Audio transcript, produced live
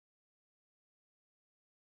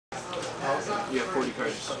You have 40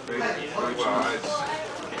 cards, right?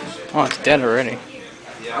 Oh, it's dead already.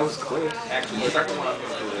 I was close. Actually, the second one I'm going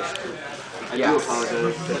to do this. I do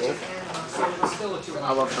apologize.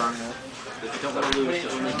 I love drawing that. I don't want to lose,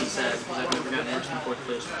 it will make me sad, because I've never gotten worse than 4th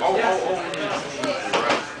place.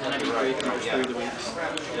 And I beat 3 for 3 of the weeks.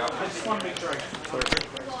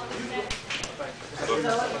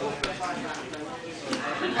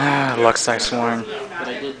 Ah, Lightsworn. But I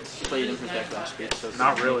did play it in his deck last week, so...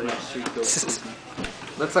 Not really.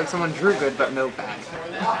 Looks like someone drew good, but no bad.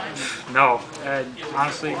 No.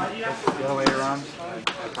 Honestly, if the other way around,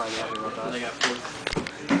 I'd probably be happy about Then I that. got 4th.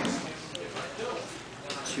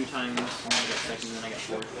 2 times, and then I got 2nd, and then I got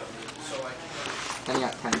 4th. Then you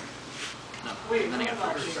got 10. No, and then I got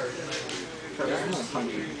 4th.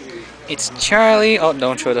 It's Charlie. Oh,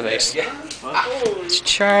 don't show the face. What? It's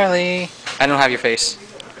Charlie. I don't have your face.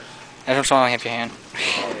 I don't want to have your hand.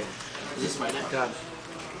 Is this my deck? God.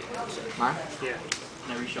 Mine? Yeah.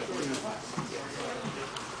 Can I reshuffle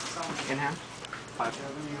it? In hand? 5.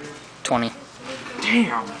 20.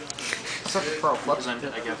 Damn! Such a pro. Because I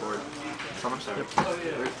got bored. Someone started.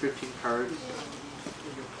 There's 15 cards.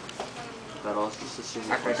 That also is a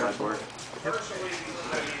single Actually, sideboard. Yep.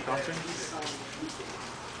 Bouncing.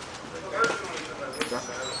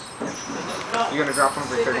 You gonna drop one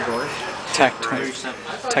every 30 doors? Tech 20.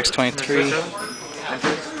 37. Text 23.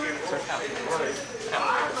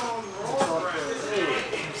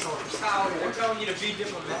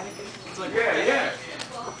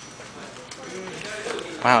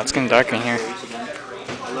 Wow, it's getting dark in here.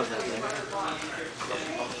 I love that deck.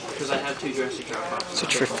 Because I have 2 Jurassic Drop-offs.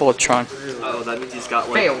 Such for Fultron. Oh, that means he's got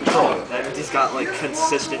like. Fail. That means he's got like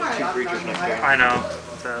consistent 2 creatures next turn. I know.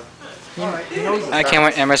 So, He knows I can't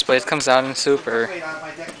wait. Emrys Blade comes out in Super. I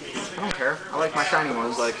don't care. I like my shiny I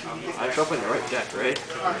ones. was like, I show up in the right deck, right?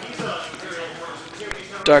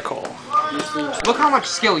 Dark Hole. Look how much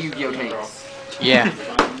skill Yu-Gi-Oh takes. Yeah.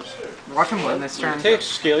 Watch him win this turn. It takes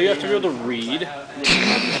skill, you have to be able to read.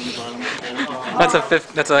 That's a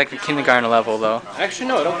fifth. That's like a kindergarten level, though. Actually,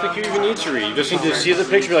 no, I don't think you even need to read. You just need to see the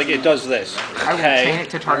picture, like, it does this. I will chain Okay. it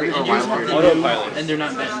to target or wild card. Autopilot. And they're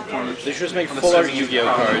not bad performers. They should just make full art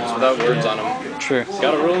Yu-Gi-Oh cards without words on them. True.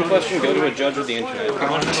 Got a ruling question, go to a judge with the internet.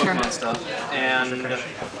 Pokemon stuff. And...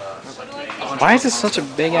 Why is this such a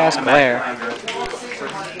big ass glare?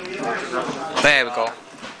 There we go.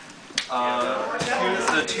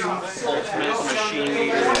 The 2 ultimate machine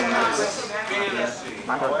leaders.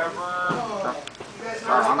 My turn.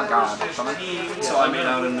 Oh, I'm a god. So I made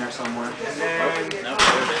out in there somewhere. Nope,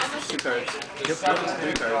 2 cards.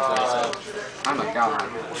 3 cards. I'm a god.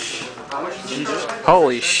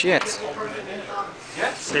 Holy shit.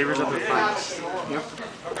 Sabers of the finest. Yep.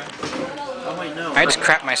 Oh wait, no. I just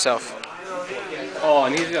crapped myself. Oh,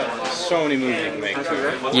 and he's got so many moves you can make,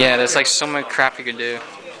 too. Yeah, there's like so much crap you could do.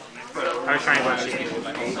 I was trying to watch it.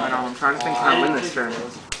 I know, I'm trying to think how to win this turn.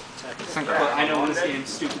 Synchro. I know this game's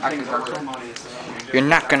stupid things are You're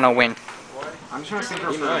not gonna win. I'm just trying to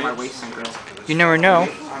synchro for my waist synchro. You never know.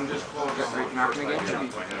 I'm just not gonna get it.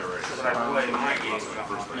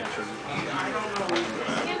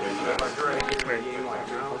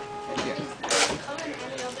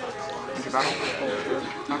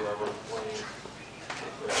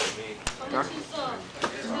 Dark.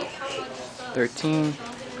 13.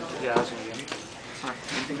 Yeah, I was gonna get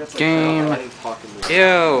it. Game.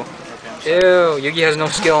 Ew. Ew. Yugi has no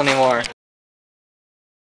skill anymore.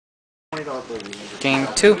 Game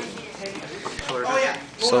 2.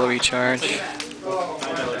 Solar Recharge.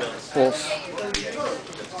 Wolf.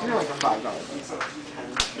 You're like a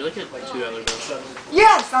 $5. You look at $2 bills.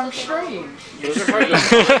 Yes, I'm strange. Those are hard to...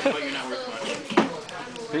 But you're not worth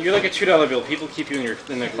much. You're like a $2 bill. People keep you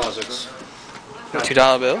in their closets.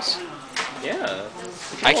 $2 bills? Yeah.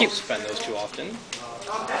 I You keep. don't spend those too often.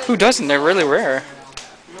 Who doesn't? They're really rare.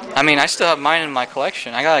 I mean, I still have mine in my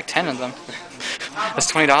collection. I got like 10 of them.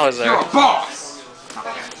 That's $20 You're there. a boss.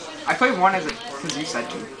 I played one as because you said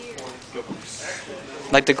to.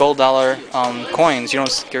 Like the gold dollar coins, you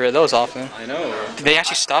don't get rid of those often. I know. They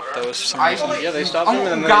actually stopped those for some reason. Yeah, they stopped them and Oh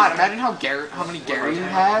then god, imagine how many Gary you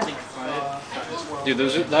had. Dude,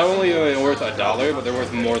 those are not only are they worth $1, but they're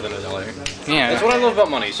worth more than $1. Yeah. That's what I love about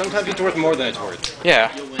money. Sometimes it's worth more than it's worth.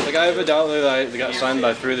 Yeah. Like I have $1 that I got signed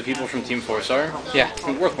by 3 of the people from Team 4-Star. Yeah. It's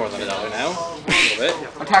worth more than $1 now. A little bit.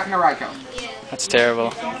 Attacking a Raikou. That's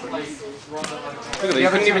terrible. Look at that, you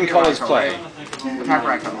couldn't even call his play. Attack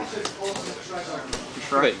Raikou. You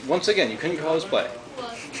sure? Wait, once again, you couldn't call his play.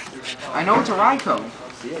 I know it's a Raikou.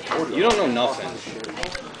 You don't know nothing.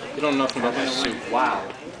 You don't know nothing about my suit. Wow.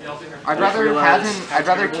 I'd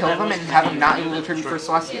rather kill them and have them not able to tribute for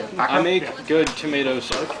Celestia. I make good tomato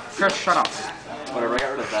soup. Chris, shut up. Whatever, I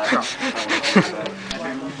got rid of that.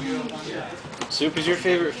 Soup is your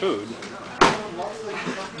favorite food.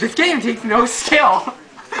 This game takes no skill.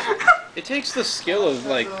 It takes the skill of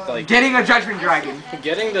like Getting a judgment dragon.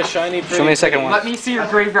 getting the shiny pretty. Show me a second one. Let me see your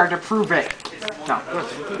graveyard to prove it. No. I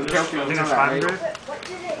think it's fine, right?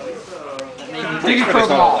 Did you But throw it's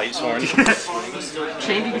them not a all? Lightsworn.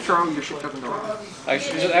 Chain did you throw, your shit doesn't go wrong. I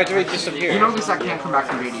should just activate disappear. You know this I can't come back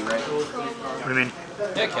from JD, right? What do you mean?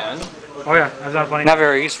 Yeah, I can. Oh yeah, I've done plenty. Not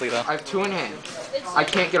very easily though. I have 2 in hand. I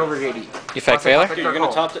can't get over JD. You fake failure? Dude, you're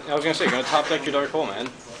gonna top. I was gonna say you're gonna top deck your dark hole, man.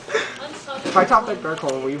 If I top that dark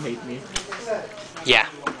hole, will you hate me? Yeah.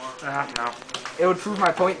 No. It would prove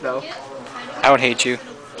my point though. I would hate you.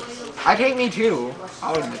 I'd hate me too.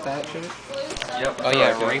 I'll admit that shit. Oh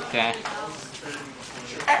yeah, right there.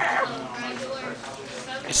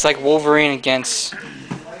 It's like Wolverine against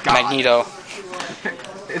Magneto.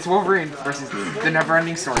 It's Wolverine versus the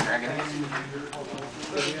never-ending story dragon.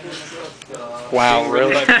 Wow,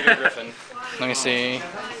 really? By Peter Griffin. Let me see.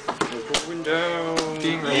 Going down.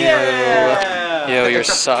 Yeah. Yo, you're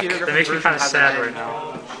suck. That makes me kind of sad right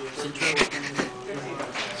now.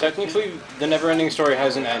 Technically, the never-ending story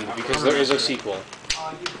has an end because there is a sequel,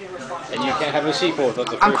 and you can't have a sequel without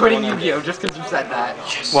the first I'm quitting one ending. Yu-Gi-Oh! Just because you said that.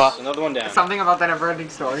 What? Another one down. Something about that never-ending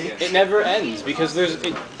story. It never ends because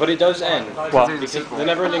but it does end. What? There's a Because sequel. the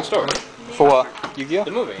never-ending story, For what? Yu-Gi-Oh?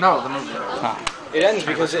 the movie. No, the movie. It ends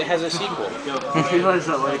because it has a sequel. Realize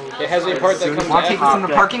that, like, It has a part that comes want to take this in after.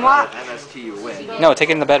 the parking lot? MST, you win. No, take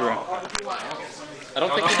it in the bedroom. I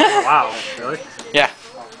don't think. Wow, really? Yeah.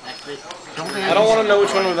 I don't want to know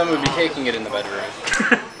which one of them would be taking it in the bedroom.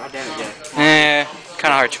 God damn it, yeah.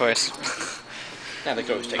 Kind of hard choice. Yeah, they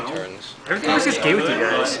could always take turns. Everything was just gay with you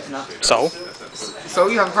guys. So? So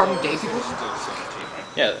you have a problem with gay people?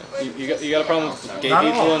 Yeah, you got a problem with gay Not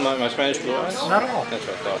at people all. and my Spanish blue eyes? Not at all. That's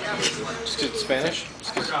what I thought. Just 'cause it's Spanish?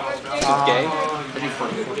 Just 'cause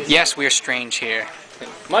it's gay? Yes, we are strange here.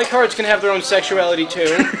 My cards can have their own sexuality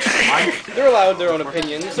too. They're allowed their own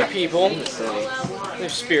opinions. They're people. They're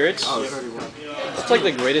spirits. It's like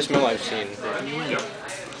the greatest mill I've seen.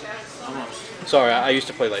 Sorry, I used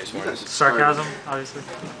to play Lightsworn. Sarcasm, obviously.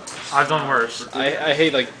 I've done worse. I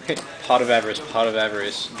hate like Pot of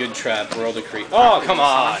Avarice, Good Trap, World of Creep. Oh, come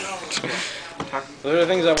on! Those are the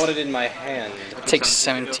things I wanted in my hand. Takes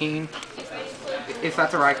 17. If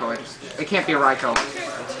that's a Raikou, it can't be a Raikou.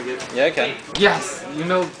 Yeah, I can. Yes! You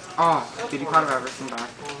know... Oh, did you caught of everything back?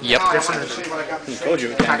 Yep. Yes, it is. I told you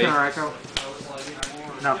it can Attacking a be. Raikou?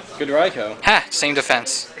 No. Good Raikou. Ha! Same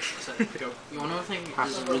defense. You want to know a thing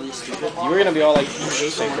is really stupid? You were gonna be all like,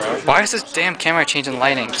 say bro. Why is this damn camera changing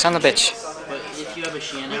lighting? Son of a bitch. But if you have a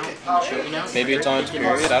Shan out and a Shogun out, Maybe it's on its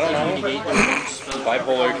period, I don't know. negate the one spell.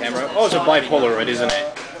 Bipolar camera. Oh, it's a bipolar, isn't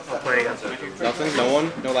it? I'll play again. Nothing? No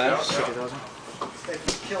one? No laughs?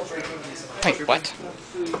 50,000. Wait, what?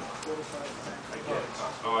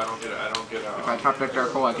 If I top deck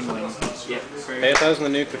Dark Hole, I can win. Yeah, Pay 1,000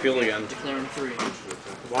 to nuke the field again. declaring 3.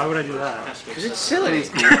 Why would I do that? Because it's silly. It is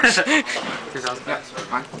cool. 3,000. Yeah,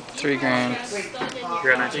 fine. 3 grand.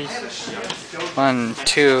 You're at 19. 1,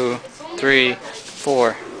 2, 3,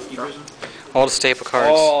 4. All the staple cards.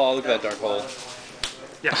 Oh, look at that dark hole.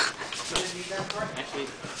 Yeah. Actually,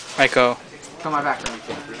 Raikou. Kill my back row.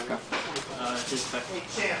 Let's go. his effect.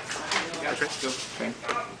 Train.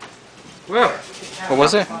 Whoa. What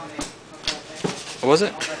was it? What was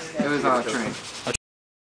it? It was train.